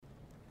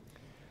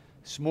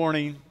This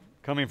morning,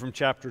 coming from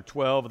chapter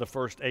 12, the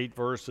first 8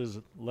 verses,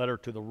 letter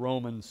to the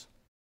Romans.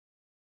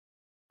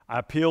 I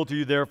appeal to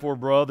you, therefore,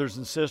 brothers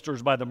and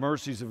sisters, by the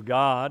mercies of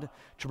God,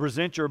 to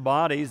present your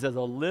bodies as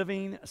a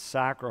living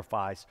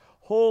sacrifice,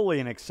 holy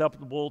and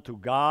acceptable to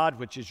God,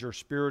 which is your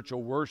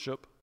spiritual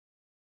worship.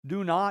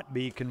 Do not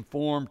be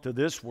conformed to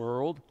this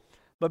world,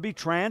 but be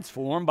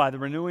transformed by the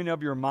renewing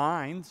of your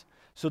minds,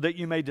 so that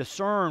you may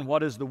discern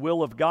what is the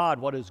will of God,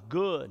 what is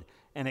good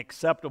and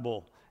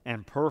acceptable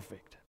and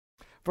perfect.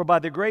 For by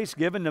the grace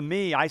given to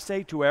me, I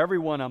say to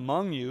everyone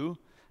among you,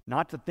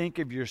 not to think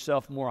of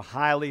yourself more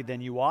highly than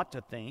you ought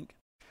to think,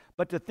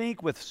 but to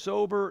think with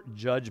sober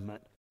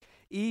judgment,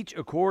 each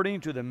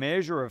according to the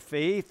measure of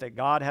faith that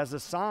God has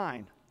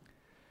assigned.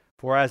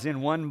 For as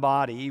in one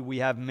body we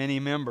have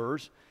many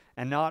members,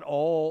 and not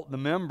all the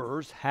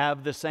members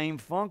have the same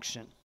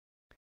function.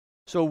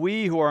 So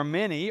we who are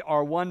many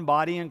are one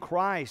body in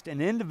Christ,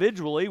 and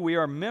individually we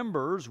are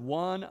members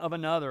one of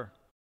another.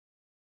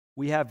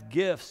 We have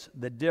gifts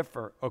that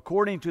differ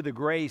according to the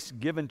grace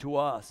given to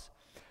us.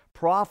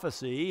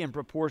 Prophecy in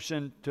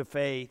proportion to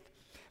faith,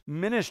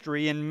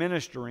 ministry in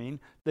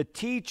ministering, the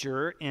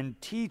teacher in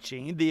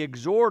teaching, the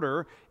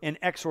exhorter in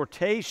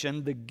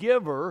exhortation, the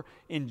giver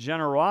in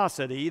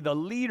generosity, the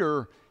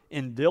leader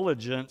in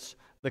diligence,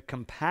 the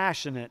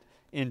compassionate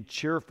in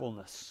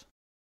cheerfulness.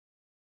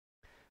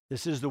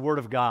 This is the word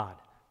of God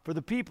for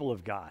the people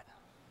of God.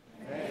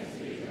 Thanks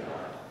be to God.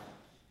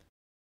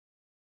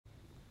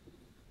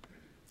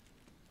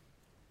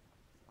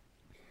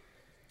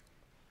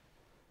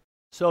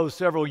 So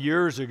several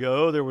years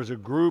ago, there was a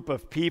group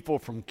of people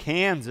from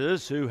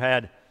Kansas who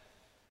had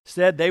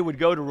said they would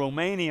go to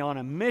Romania on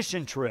a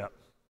mission trip.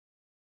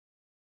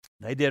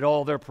 They did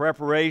all their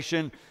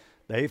preparation.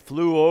 They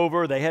flew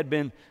over. They had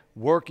been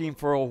working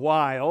for a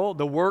while.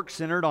 The work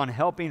centered on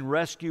helping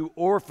rescue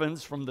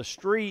orphans from the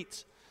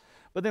streets.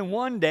 But then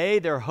one day,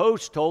 their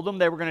host told them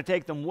they were going to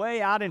take them way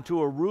out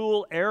into a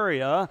rural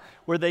area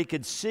where they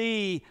could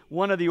see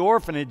one of the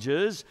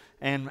orphanages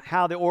and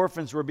how the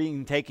orphans were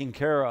being taken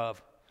care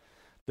of.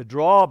 The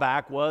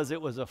drawback was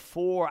it was a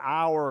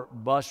 4-hour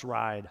bus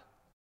ride.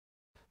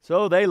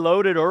 So they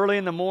loaded early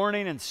in the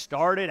morning and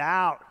started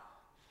out.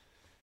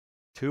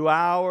 2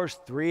 hours,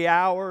 3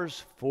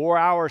 hours, 4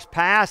 hours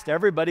passed.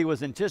 Everybody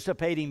was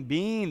anticipating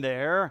being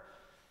there.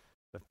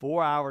 But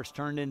 4 hours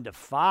turned into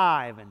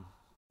 5 and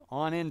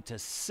on into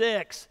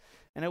 6.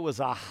 And it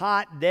was a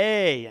hot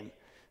day. And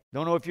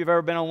don't know if you've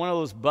ever been on one of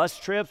those bus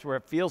trips where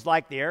it feels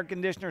like the air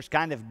conditioner's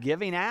kind of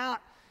giving out.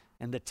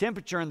 And the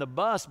temperature in the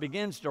bus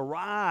begins to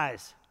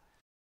rise.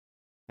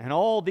 And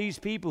all these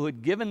people who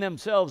had given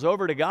themselves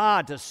over to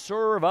God to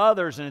serve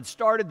others and had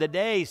started the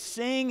day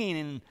singing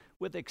and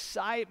with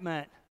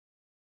excitement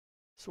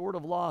sort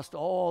of lost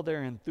all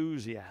their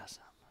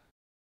enthusiasm.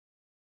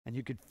 And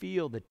you could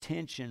feel the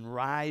tension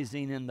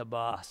rising in the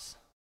bus.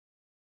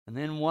 And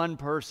then one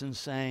person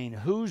saying,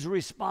 "Who's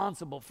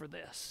responsible for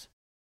this?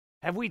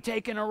 Have we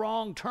taken a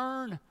wrong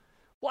turn?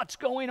 What's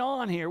going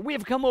on here? We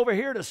have come over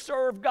here to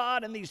serve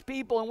God and these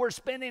people, and we're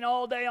spending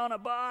all day on a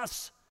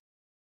bus."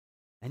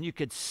 And you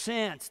could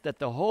sense that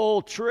the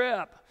whole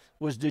trip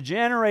was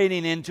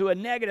degenerating into a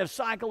negative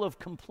cycle of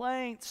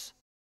complaints.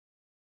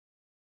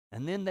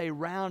 And then they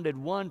rounded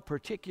one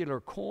particular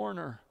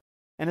corner.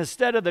 And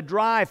instead of the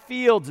dry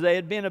fields they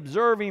had been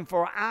observing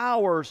for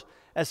hours,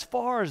 as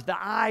far as the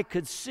eye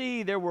could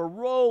see, there were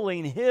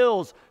rolling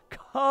hills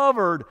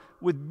covered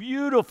with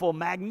beautiful,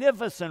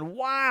 magnificent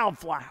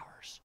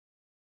wildflowers.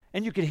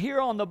 And you could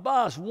hear on the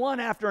bus, one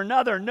after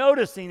another,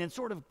 noticing and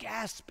sort of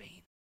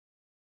gasping,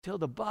 till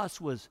the bus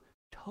was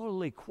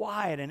totally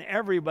quiet and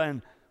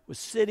everyone was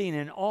sitting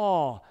in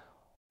awe,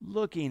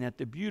 looking at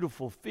the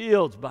beautiful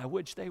fields by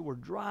which they were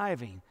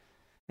driving.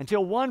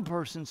 Until one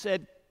person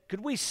said,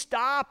 "Could we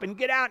stop and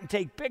get out and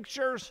take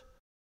pictures?"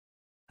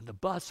 And the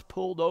bus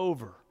pulled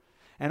over.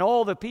 And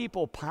all the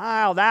people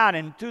piled out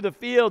into the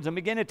fields and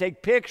began to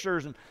take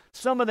pictures. And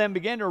some of them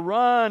began to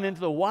run into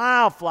the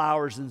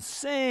wildflowers and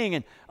sing.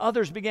 And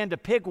others began to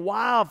pick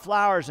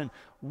wildflowers and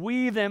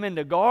weave them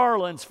into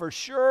garlands. For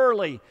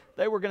surely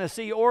they were going to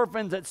see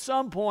orphans at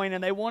some point,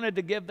 and they wanted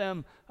to give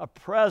them a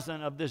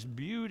present of this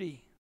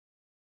beauty.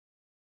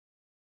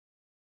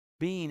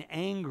 Being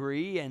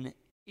angry and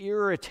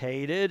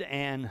irritated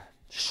and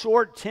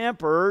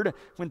short-tempered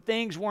when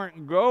things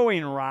weren't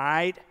going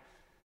right,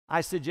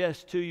 I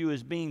suggest to you,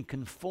 is being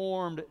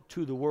conformed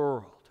to the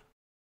world.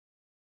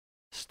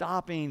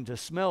 Stopping to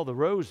smell the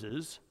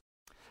roses,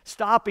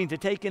 stopping to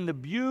take in the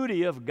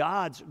beauty of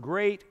God's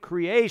great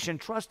creation,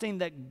 trusting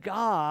that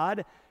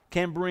God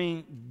can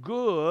bring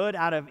good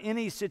out of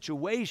any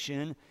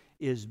situation,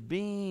 is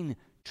being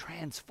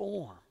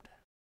transformed.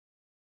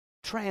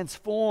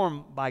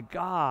 Transformed by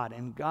God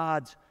and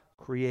God's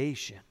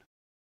creation.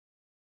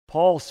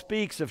 Paul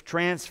speaks of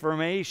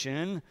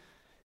transformation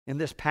in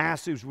this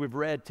passage we've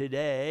read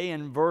today.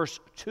 In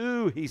verse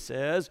 2, he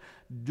says,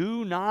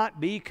 "Do not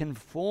be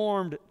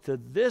conformed to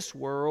this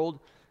world,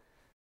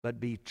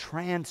 but be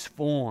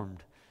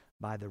transformed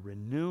by the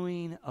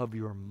renewing of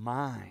your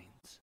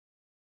minds."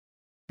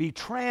 Be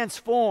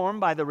transformed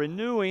by the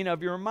renewing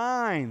of your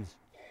minds.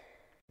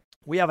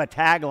 We have a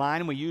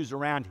tagline we use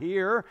around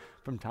here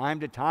from time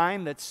to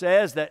time that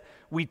says that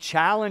we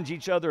challenge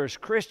each other as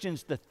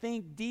Christians to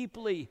think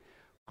deeply,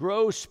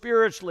 grow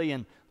spiritually,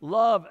 and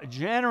love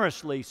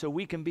generously so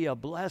we can be a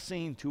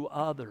blessing to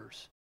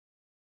others.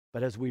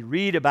 But as we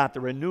read about the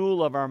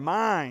renewal of our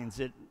minds,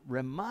 it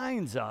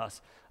reminds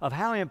us of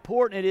how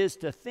important it is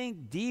to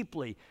think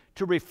deeply,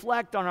 to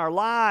reflect on our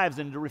lives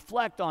and to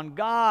reflect on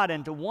God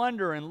and to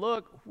wonder and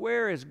look,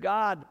 where is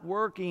God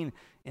working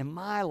in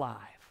my life?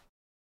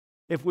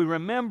 If we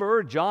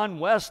remember, John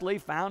Wesley,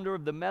 founder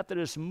of the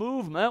Methodist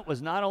movement,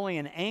 was not only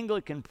an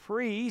Anglican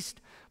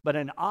priest, but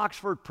an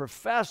Oxford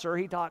professor.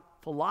 He taught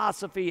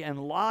philosophy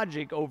and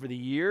logic over the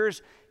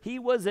years. He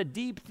was a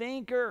deep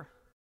thinker.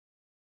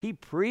 He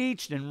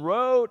preached and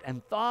wrote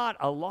and thought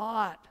a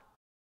lot.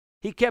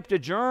 He kept a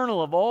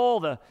journal of all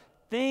the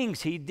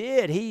things he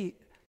did. He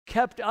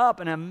kept up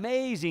an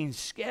amazing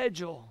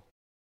schedule.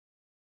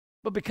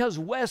 But because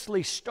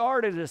Wesley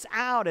started us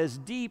out as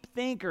deep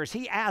thinkers,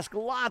 he asked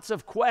lots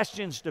of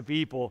questions to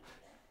people,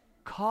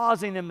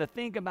 causing them to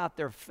think about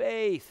their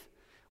faith.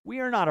 We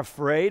are not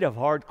afraid of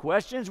hard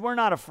questions. We're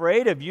not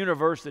afraid of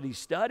university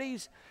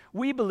studies.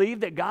 We believe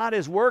that God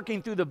is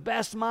working through the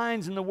best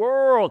minds in the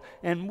world,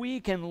 and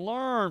we can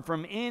learn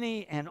from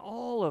any and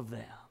all of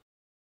them.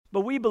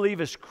 But we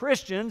believe as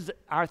Christians,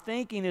 our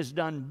thinking is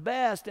done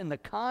best in the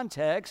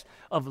context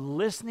of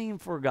listening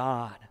for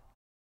God.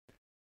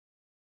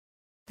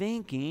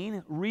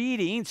 Thinking,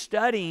 reading,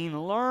 studying,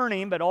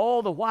 learning, but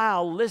all the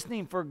while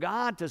listening for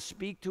God to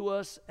speak to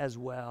us as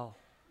well.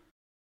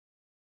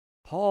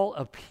 Paul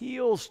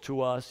appeals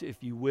to us,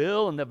 if you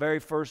will, in the very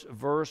first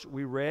verse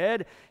we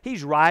read.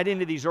 He's writing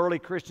to these early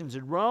Christians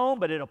in Rome,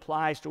 but it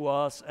applies to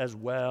us as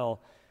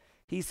well.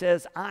 He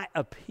says, I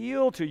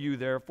appeal to you,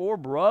 therefore,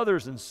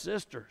 brothers and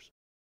sisters,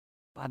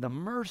 by the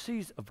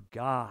mercies of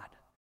God,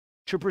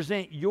 to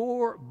present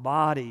your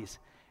bodies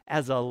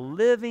as a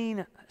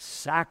living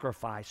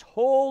sacrifice,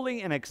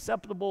 holy and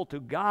acceptable to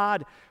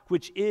God,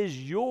 which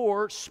is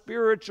your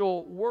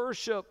spiritual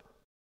worship.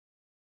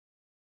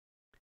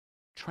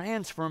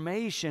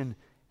 Transformation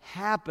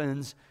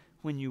happens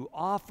when you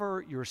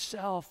offer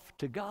yourself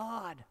to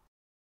God.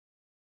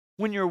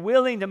 When you're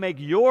willing to make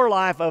your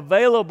life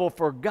available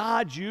for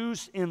God's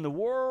use in the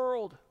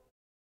world.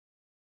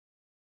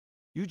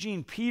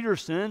 Eugene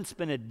Peterson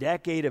spent a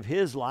decade of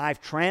his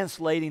life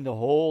translating the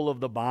whole of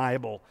the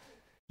Bible,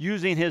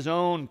 using his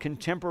own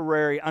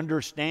contemporary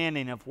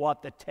understanding of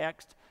what the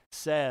text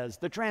says.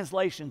 The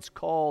translation's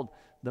called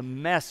The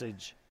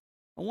Message.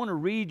 I want to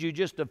read you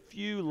just a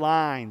few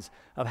lines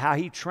of how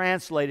he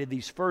translated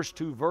these first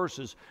two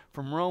verses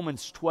from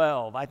Romans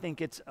 12. I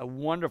think it's a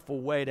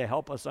wonderful way to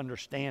help us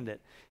understand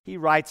it. He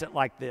writes it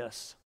like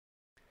this.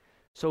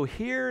 So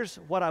here's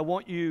what I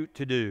want you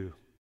to do.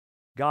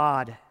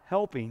 God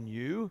helping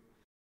you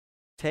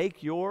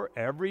take your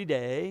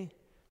everyday,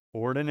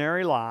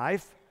 ordinary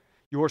life,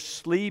 your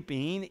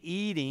sleeping,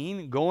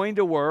 eating, going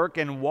to work,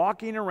 and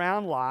walking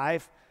around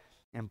life,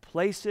 and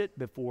place it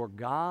before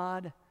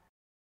God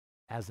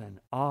as an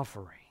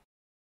offering.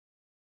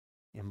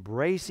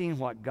 Embracing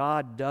what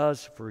God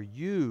does for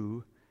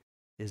you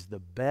is the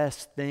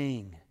best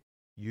thing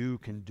you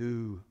can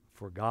do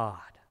for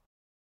God.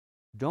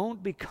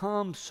 Don't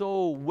become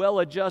so well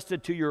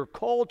adjusted to your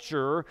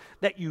culture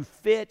that you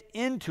fit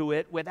into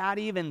it without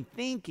even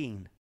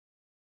thinking.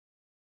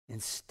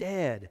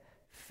 Instead,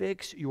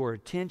 fix your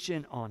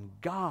attention on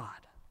God.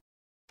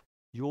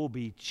 You'll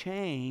be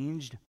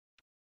changed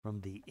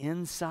from the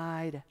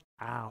inside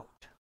out.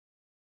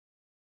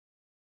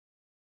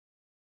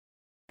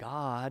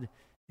 God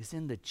is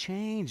in the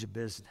change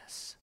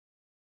business.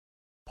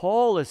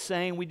 Paul is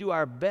saying we do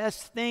our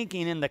best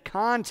thinking in the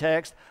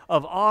context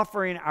of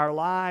offering our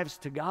lives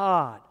to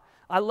God.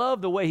 I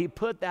love the way he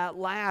put that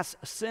last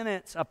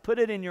sentence. I put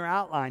it in your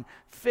outline.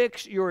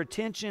 Fix your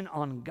attention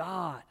on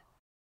God.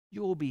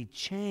 You will be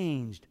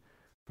changed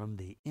from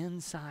the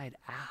inside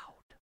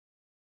out.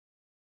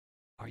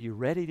 Are you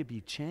ready to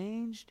be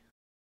changed?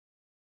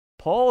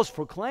 Paul's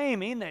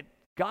proclaiming that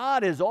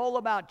God is all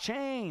about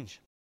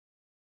change.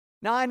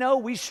 Now, I know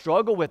we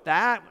struggle with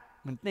that.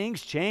 When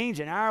things change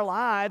in our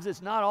lives,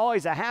 it's not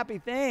always a happy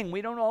thing.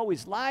 We don't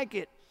always like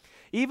it.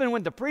 Even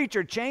when the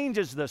preacher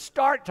changes the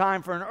start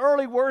time for an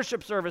early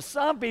worship service,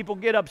 some people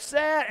get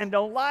upset and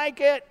don't like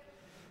it.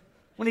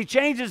 When he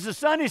changes the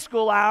Sunday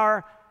school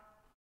hour,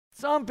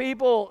 some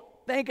people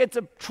think it's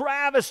a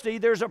travesty.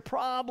 There's a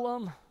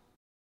problem.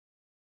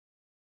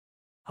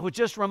 I would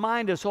just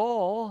remind us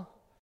all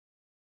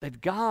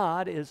that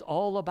God is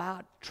all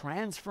about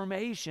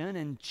transformation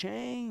and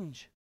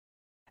change.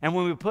 And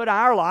when we put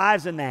our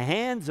lives in the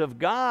hands of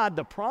God,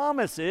 the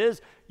promise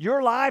is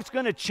your life's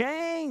going to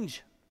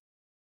change.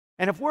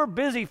 And if we're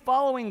busy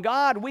following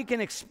God, we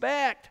can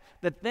expect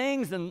that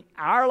things in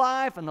our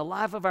life and the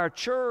life of our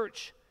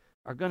church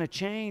are going to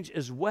change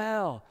as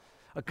well.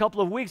 A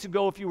couple of weeks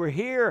ago, if you were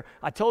here,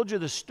 I told you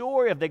the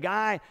story of the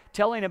guy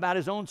telling about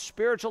his own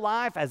spiritual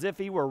life as if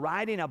he were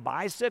riding a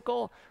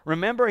bicycle.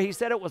 Remember, he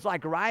said it was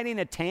like riding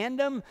a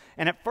tandem,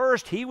 and at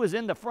first he was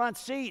in the front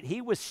seat.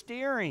 He was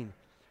steering.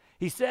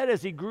 He said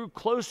as he grew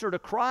closer to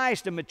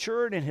Christ and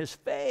matured in his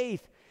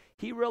faith,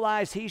 he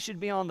realized he should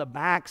be on the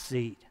back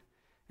seat,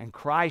 and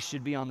Christ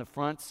should be on the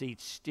front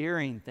seat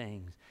steering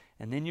things.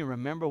 And then you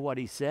remember what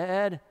he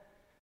said?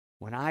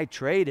 When I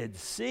traded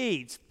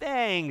seats,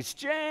 things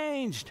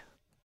changed.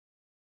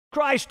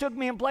 Christ took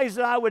me in places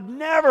I would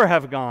never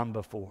have gone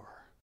before.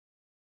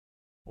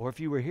 Or if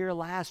you were here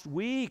last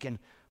week and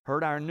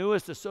heard our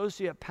newest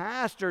associate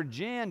pastor,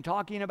 Jen,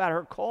 talking about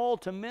her call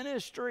to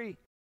ministry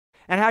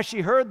and how she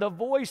heard the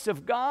voice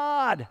of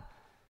God,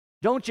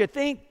 don't you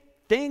think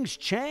things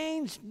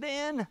changed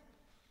then?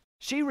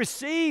 She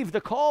received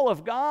the call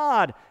of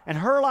God, and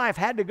her life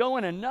had to go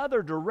in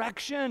another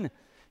direction.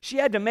 She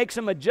had to make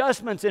some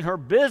adjustments in her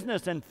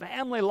business and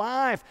family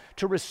life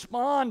to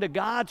respond to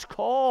God's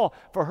call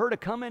for her to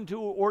come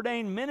into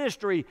ordained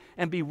ministry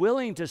and be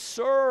willing to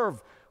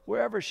serve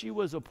wherever she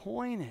was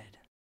appointed.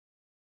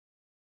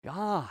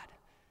 God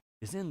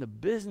is in the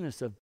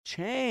business of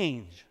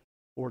change,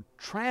 or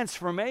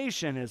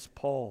transformation, as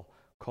Paul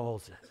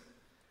calls it.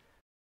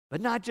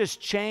 But not just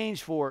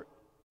change for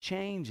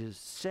change's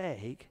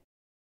sake.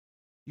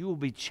 You will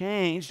be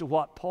changed to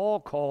what Paul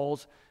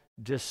calls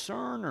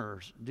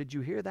discerners. Did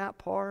you hear that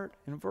part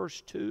in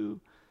verse 2?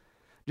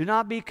 Do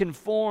not be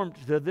conformed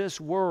to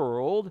this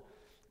world,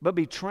 but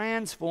be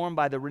transformed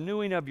by the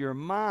renewing of your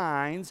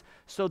minds,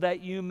 so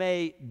that you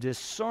may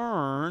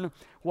discern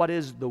what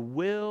is the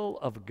will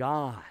of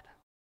God.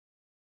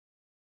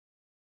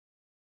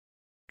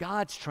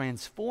 God's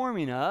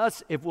transforming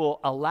us if we'll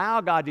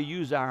allow God to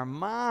use our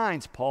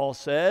minds, Paul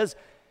says,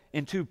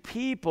 into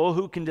people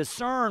who can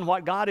discern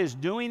what God is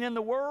doing in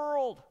the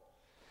world.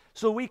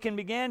 So we can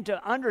begin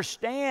to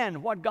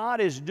understand what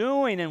God is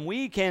doing, and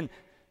we can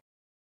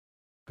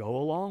go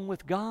along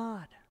with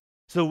God.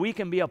 So we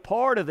can be a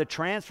part of the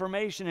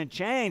transformation and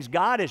change.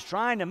 God is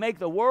trying to make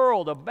the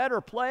world a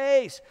better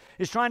place.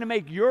 He's trying to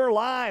make your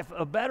life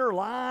a better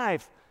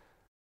life.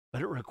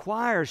 But it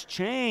requires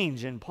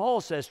change, and Paul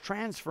says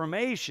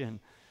transformation.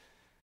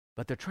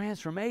 But the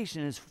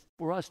transformation is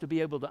for us to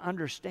be able to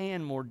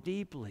understand more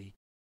deeply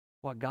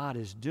what God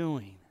is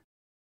doing.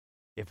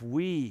 If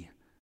we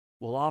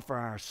will offer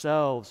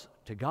ourselves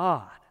to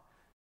God,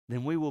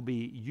 then we will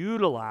be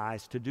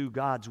utilized to do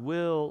God's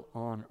will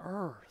on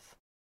earth.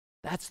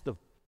 That's the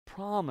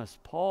promise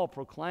Paul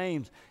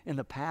proclaims in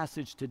the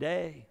passage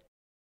today.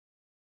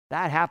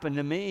 That happened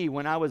to me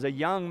when I was a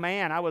young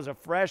man. I was a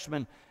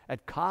freshman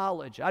at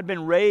college. I'd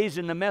been raised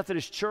in the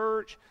Methodist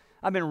Church.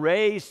 I've been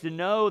raised to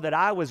know that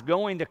I was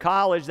going to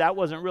college. That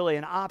wasn't really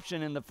an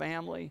option in the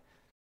family.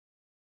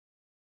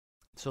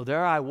 So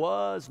there I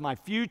was, my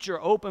future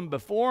open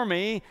before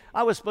me.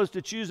 I was supposed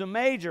to choose a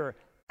major.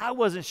 I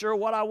wasn't sure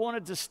what I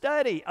wanted to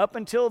study. Up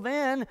until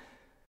then,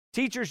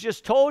 teachers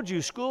just told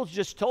you, schools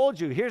just told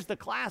you, here's the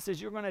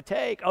classes you're going to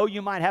take. Oh,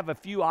 you might have a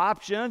few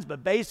options,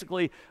 but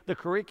basically the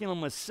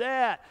curriculum was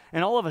set.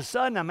 And all of a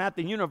sudden, I'm at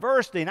the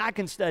university and I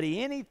can study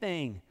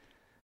anything.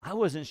 I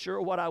wasn't sure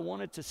what I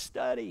wanted to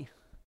study.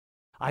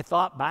 I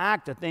thought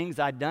back to things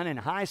I'd done in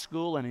high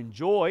school and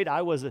enjoyed.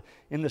 I was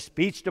in the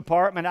speech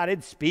department. I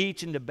did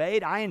speech and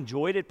debate. I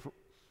enjoyed it.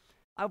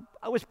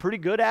 I was pretty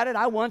good at it.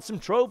 I won some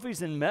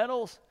trophies and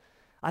medals.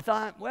 I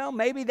thought, well,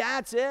 maybe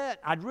that's it.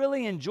 I'd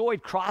really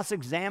enjoyed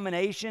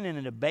cross-examination in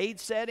a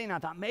debate setting. I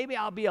thought maybe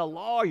I'll be a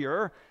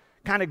lawyer,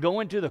 kind of go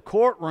into the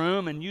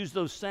courtroom and use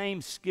those same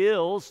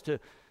skills to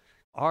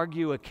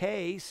argue a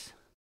case.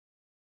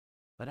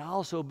 But I've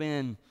also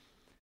been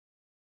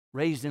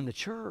raised in the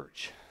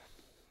church.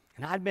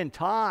 And I'd been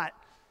taught,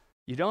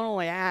 you don't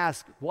only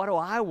ask, what do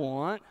I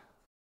want?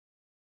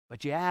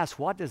 But you ask,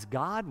 what does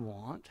God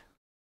want?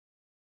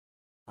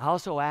 I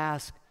also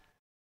ask,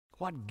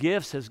 what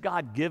gifts has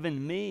God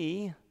given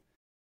me?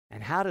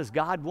 And how does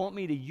God want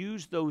me to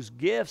use those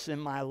gifts in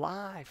my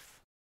life?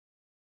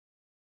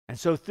 And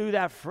so through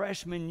that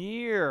freshman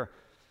year,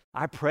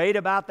 I prayed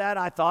about that.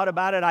 I thought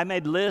about it. I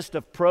made lists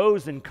of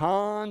pros and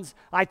cons.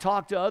 I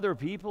talked to other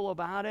people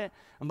about it.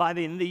 And by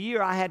the end of the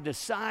year, I had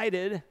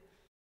decided,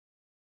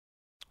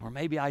 or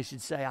maybe I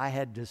should say I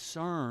had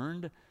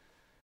discerned,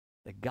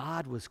 that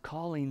God was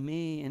calling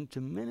me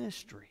into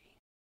ministry.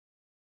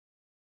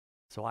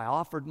 So I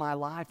offered my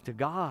life to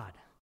God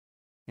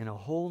in a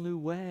whole new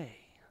way.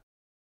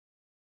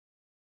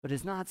 But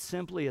it's not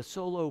simply a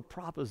solo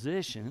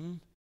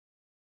proposition.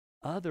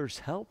 Others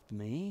helped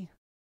me.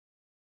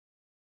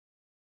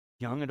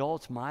 Young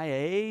adults my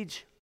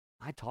age,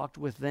 I talked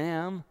with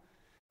them.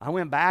 I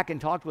went back and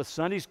talked with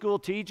Sunday school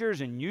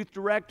teachers and youth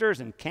directors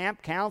and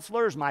camp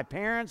counselors, my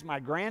parents, my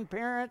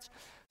grandparents,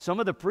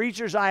 some of the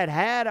preachers I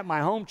had at my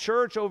home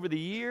church over the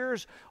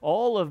years.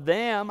 All of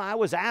them, I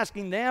was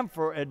asking them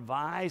for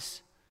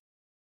advice.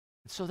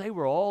 So they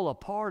were all a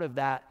part of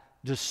that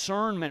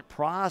discernment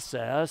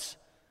process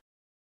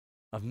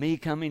of me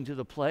coming to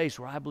the place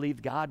where I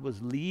believed God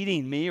was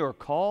leading me or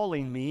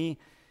calling me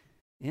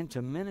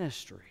into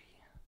ministry.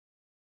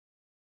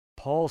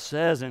 Paul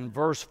says in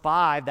verse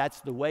 5,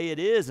 that's the way it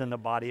is in the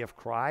body of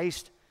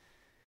Christ.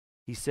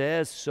 He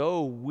says,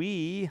 so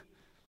we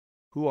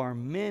who are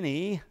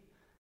many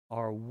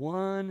are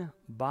one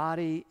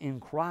body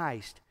in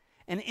Christ.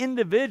 And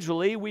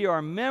individually we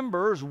are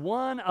members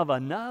one of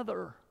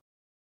another.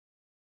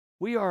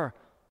 We are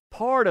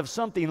part of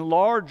something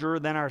larger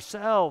than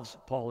ourselves,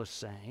 Paul is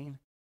saying.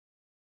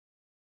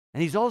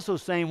 And he's also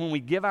saying when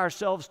we give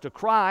ourselves to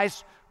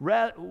Christ,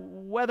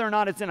 whether or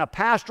not it's in a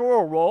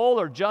pastoral role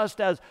or just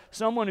as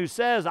someone who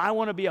says, I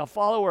want to be a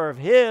follower of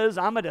His,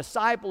 I'm a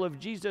disciple of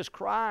Jesus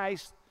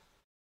Christ,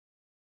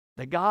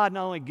 that God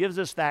not only gives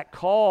us that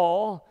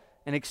call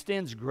and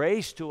extends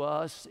grace to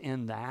us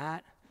in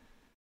that,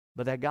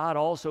 but that God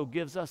also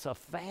gives us a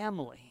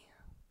family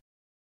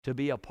to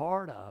be a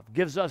part of,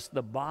 gives us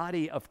the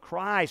body of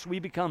Christ. We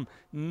become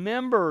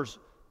members,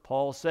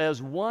 Paul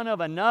says, one of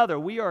another.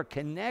 We are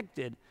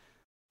connected,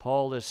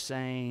 Paul is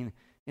saying,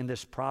 in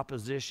this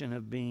proposition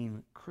of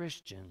being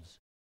Christians.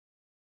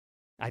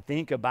 I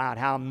think about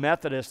how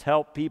Methodists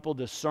help people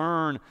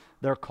discern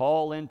their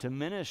call into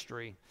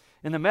ministry.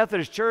 In the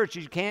Methodist Church,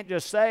 you can't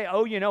just say,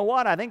 oh, you know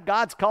what, I think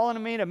God's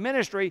calling me into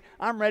ministry.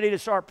 I'm ready to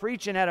start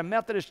preaching at a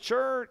Methodist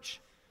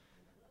church.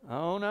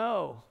 Oh,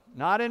 no,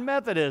 not in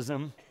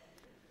Methodism.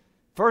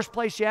 First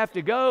place you have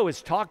to go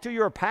is talk to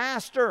your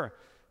pastor.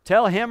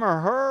 Tell him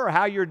or her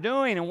how you're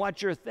doing and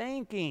what you're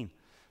thinking.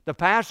 The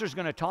pastor's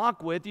going to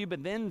talk with you,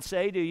 but then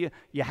say to you,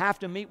 you have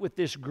to meet with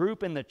this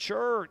group in the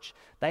church.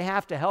 They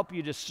have to help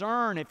you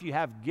discern if you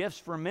have gifts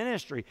for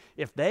ministry,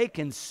 if they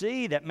can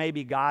see that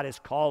maybe God is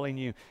calling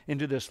you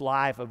into this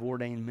life of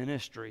ordained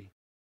ministry.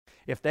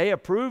 If they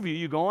approve you,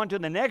 you go on to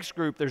the next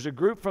group. There's a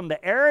group from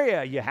the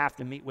area you have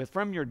to meet with,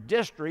 from your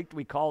district,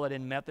 we call it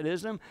in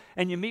Methodism,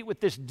 and you meet with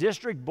this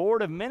district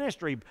board of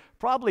ministry,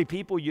 probably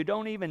people you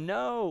don't even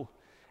know.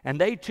 And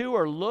they too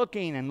are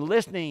looking and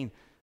listening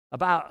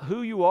about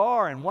who you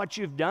are and what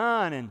you've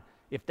done. And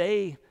if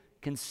they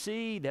can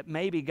see that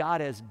maybe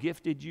God has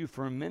gifted you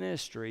for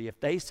ministry, if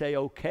they say,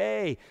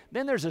 okay,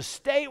 then there's a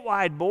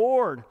statewide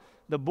board,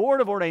 the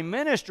Board of Ordained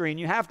Ministry, and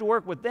you have to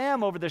work with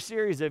them over the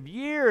series of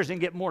years and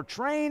get more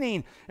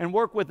training and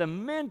work with a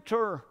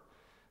mentor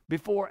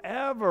before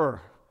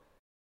ever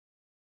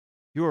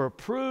you're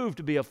approved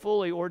to be a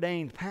fully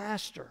ordained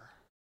pastor.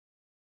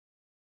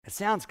 It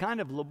sounds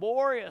kind of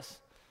laborious,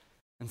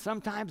 and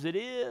sometimes it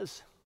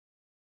is.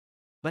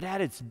 But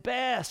at its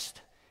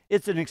best,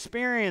 it's an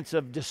experience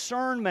of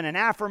discernment and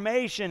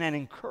affirmation and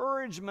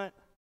encouragement.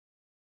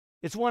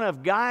 It's one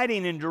of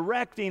guiding and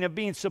directing, of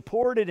being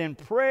supported in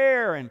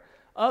prayer and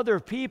other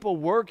people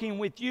working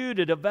with you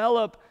to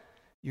develop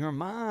your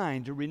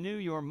mind, to renew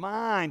your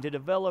mind, to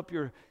develop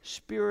your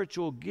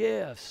spiritual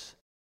gifts,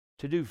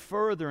 to do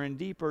further and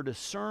deeper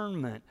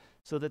discernment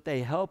so that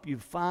they help you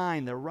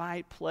find the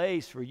right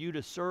place for you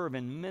to serve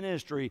in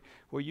ministry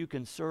where you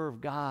can serve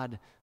God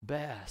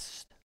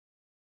best.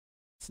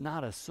 It's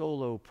not a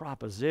solo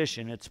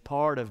proposition. It's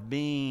part of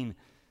being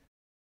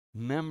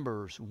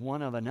members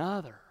one of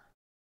another,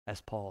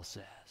 as Paul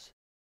says,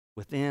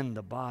 within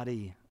the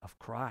body of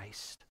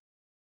Christ.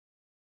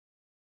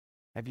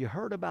 Have you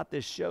heard about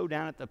this show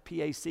down at the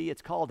PAC?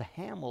 It's called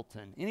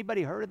Hamilton.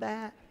 Anybody heard of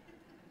that?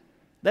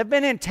 They've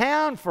been in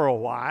town for a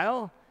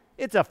while.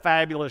 It's a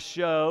fabulous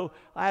show.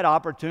 I had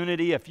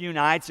opportunity a few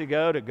nights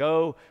ago to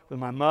go with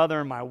my mother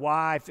and my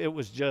wife. It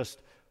was just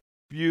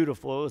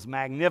beautiful. It was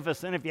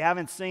magnificent. If you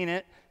haven't seen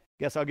it,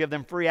 guess I'll give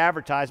them free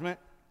advertisement.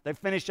 They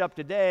finished up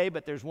today,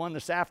 but there's one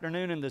this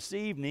afternoon and this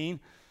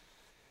evening.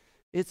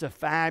 It's a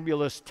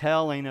fabulous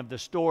telling of the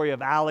story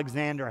of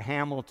Alexander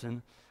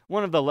Hamilton,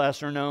 one of the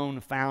lesser-known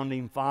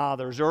founding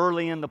fathers.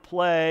 Early in the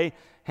play,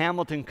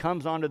 Hamilton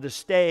comes onto the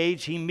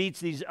stage. He meets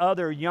these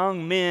other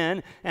young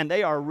men, and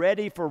they are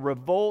ready for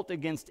revolt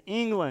against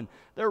England.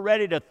 They're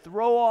ready to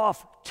throw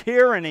off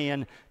tyranny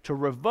and to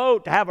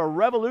revolt, to have a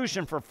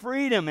revolution for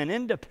freedom and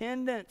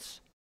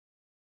independence.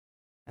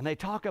 And they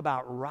talk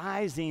about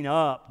rising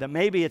up, that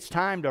maybe it's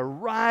time to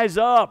rise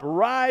up,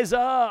 rise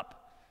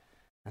up.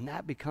 And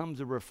that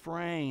becomes a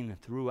refrain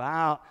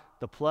throughout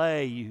the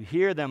play. You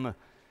hear them,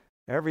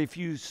 every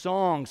few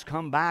songs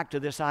come back to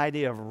this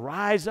idea of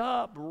rise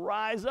up,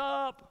 rise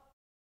up.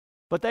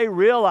 But they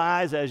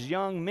realize as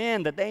young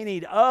men that they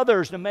need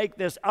others to make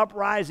this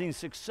uprising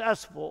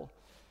successful.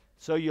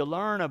 So you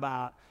learn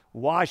about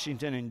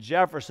Washington and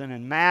Jefferson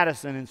and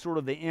Madison and sort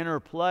of the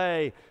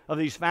interplay of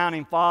these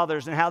founding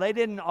fathers and how they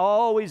didn't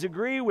always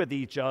agree with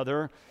each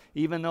other,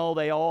 even though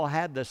they all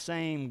had the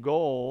same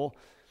goal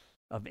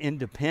of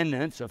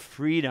independence, of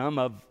freedom,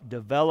 of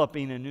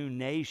developing a new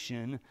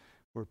nation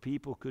where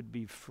people could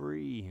be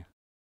free.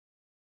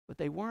 But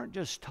they weren't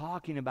just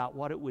talking about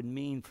what it would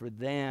mean for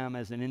them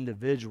as an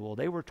individual.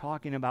 They were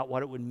talking about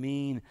what it would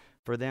mean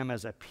for them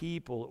as a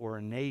people or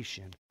a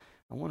nation.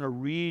 I want to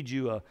read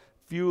you a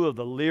few of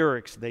the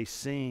lyrics they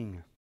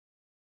sing.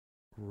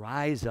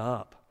 Rise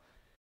up.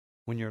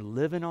 When you're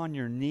living on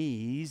your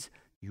knees,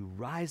 you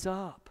rise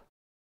up.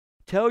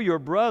 Tell your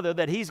brother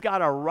that he's got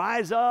to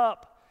rise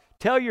up.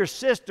 Tell your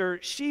sister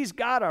she's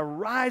got to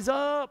rise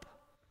up.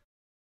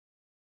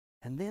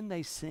 And then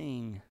they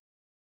sing,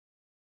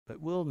 But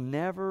we'll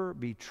never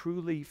be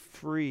truly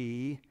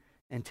free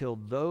until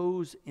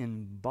those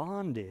in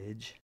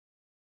bondage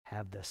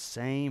have the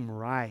same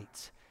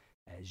rights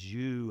as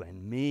you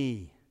and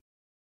me,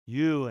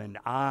 you and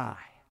I.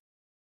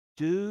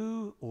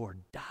 Do or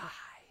die.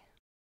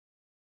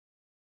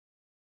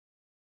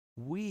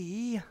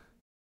 We,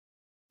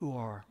 who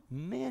are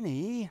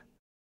many,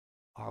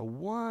 are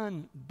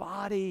one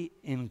body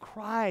in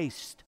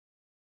Christ.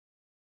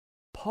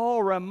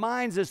 Paul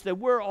reminds us that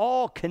we're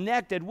all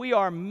connected. We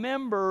are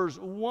members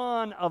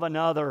one of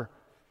another.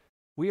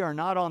 We are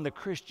not on the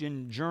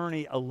Christian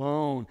journey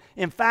alone.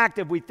 In fact,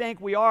 if we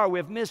think we are,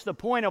 we've missed the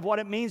point of what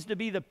it means to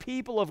be the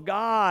people of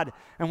God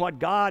and what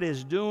God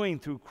is doing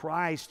through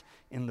Christ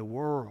in the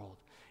world.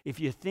 If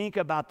you think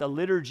about the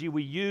liturgy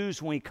we use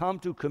when we come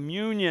to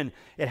communion,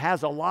 it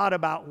has a lot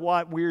about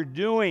what we're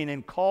doing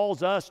and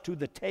calls us to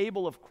the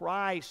table of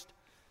Christ.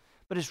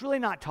 But it's really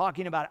not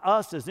talking about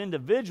us as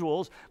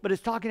individuals, but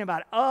it's talking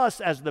about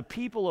us as the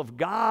people of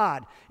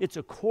God. It's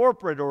a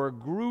corporate or a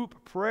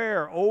group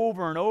prayer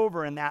over and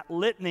over in that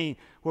litany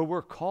where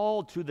we're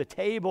called to the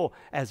table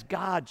as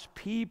God's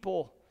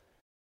people.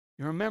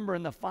 You remember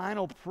in the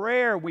final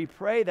prayer, we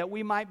pray that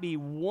we might be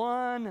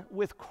one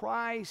with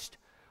Christ,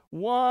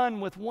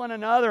 one with one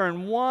another,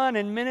 and one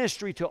in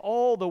ministry to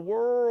all the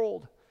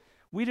world.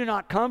 We do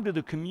not come to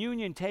the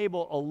communion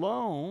table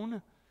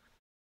alone.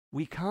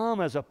 We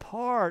come as a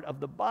part of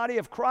the body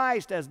of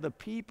Christ, as the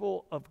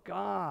people of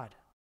God.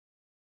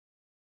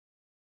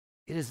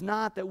 It is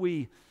not that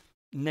we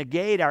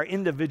negate our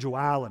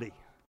individuality,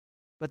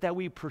 but that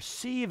we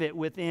perceive it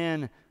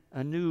within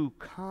a new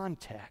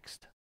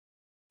context.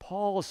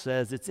 Paul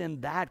says it's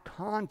in that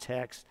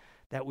context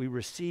that we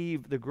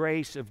receive the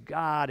grace of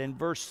God. In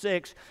verse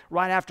 6,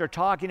 right after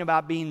talking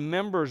about being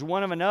members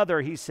one of another,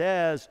 he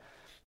says,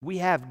 we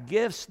have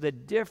gifts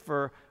that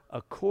differ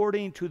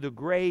according to the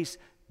grace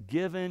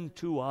given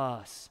to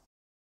us.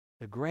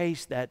 The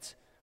grace that's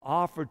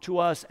offered to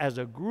us as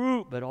a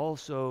group, but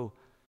also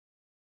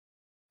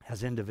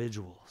as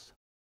individuals.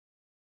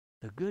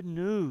 The good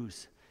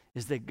news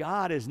is that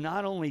God is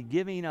not only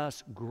giving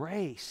us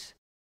grace,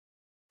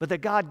 but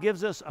that God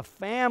gives us a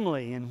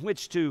family in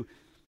which to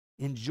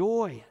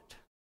enjoy it,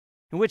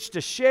 in which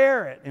to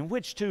share it, in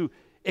which to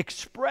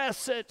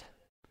express it.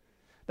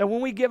 That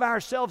when we give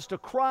ourselves to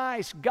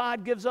Christ,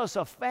 God gives us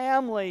a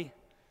family.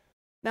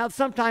 Now,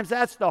 sometimes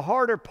that's the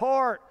harder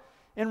part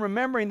in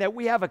remembering that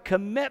we have a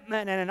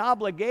commitment and an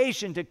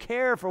obligation to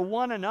care for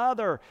one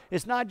another.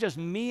 It's not just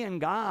me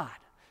and God.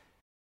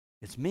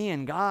 It's me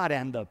and God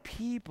and the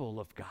people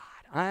of God.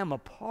 I am a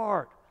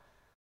part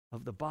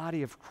of the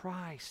body of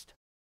Christ.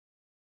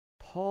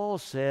 Paul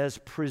says,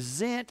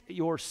 present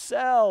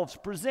yourselves,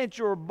 present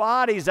your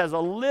bodies as a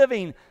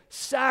living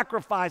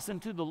sacrifice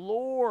unto the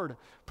Lord.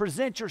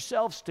 Present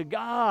yourselves to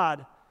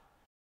God.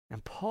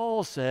 And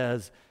Paul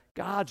says,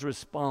 God's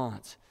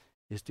response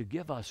is to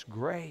give us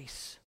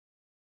grace,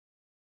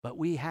 but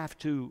we have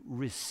to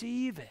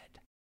receive it.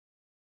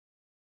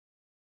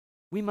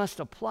 We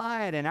must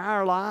apply it in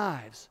our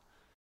lives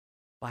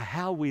by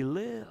how we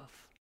live.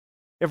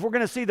 If we're going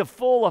to see the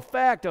full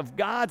effect of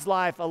God's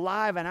life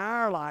alive in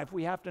our life,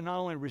 we have to not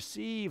only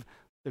receive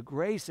the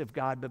grace of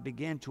God, but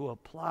begin to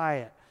apply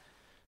it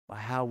by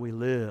how we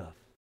live.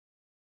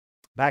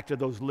 Back to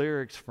those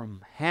lyrics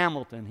from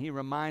Hamilton, he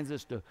reminds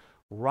us to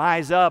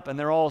rise up, and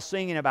they're all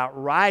singing about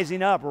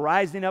rising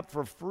up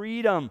for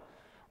freedom,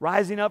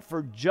 rising up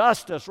for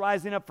justice,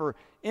 rising up for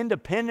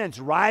independence,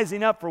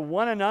 rising up for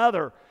one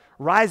another,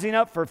 rising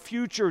up for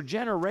future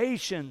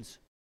generations.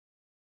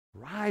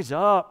 Rise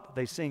up,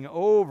 they sing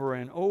over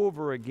and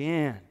over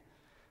again.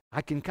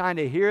 I can kind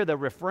of hear the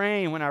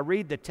refrain when I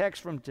read the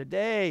text from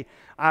today.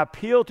 I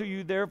appeal to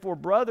you, therefore,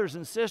 brothers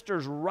and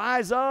sisters,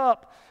 rise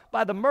up.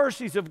 By the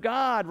mercies of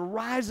God,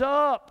 rise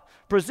up.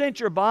 Present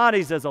your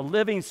bodies as a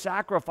living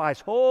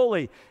sacrifice,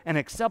 holy and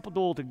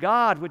acceptable to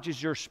God, which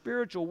is your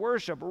spiritual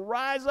worship.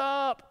 Rise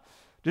up.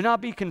 Do not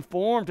be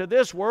conformed to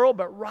this world,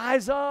 but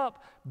rise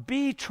up.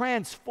 Be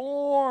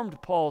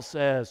transformed, Paul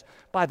says,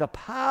 by the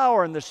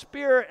power and the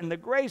Spirit and the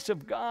grace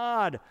of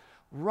God.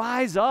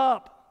 Rise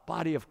up,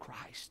 body of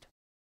Christ.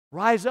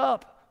 Rise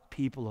up,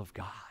 people of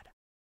God.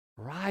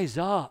 Rise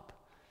up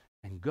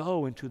and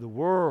go into the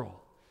world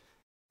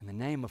in the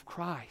name of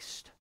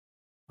Christ.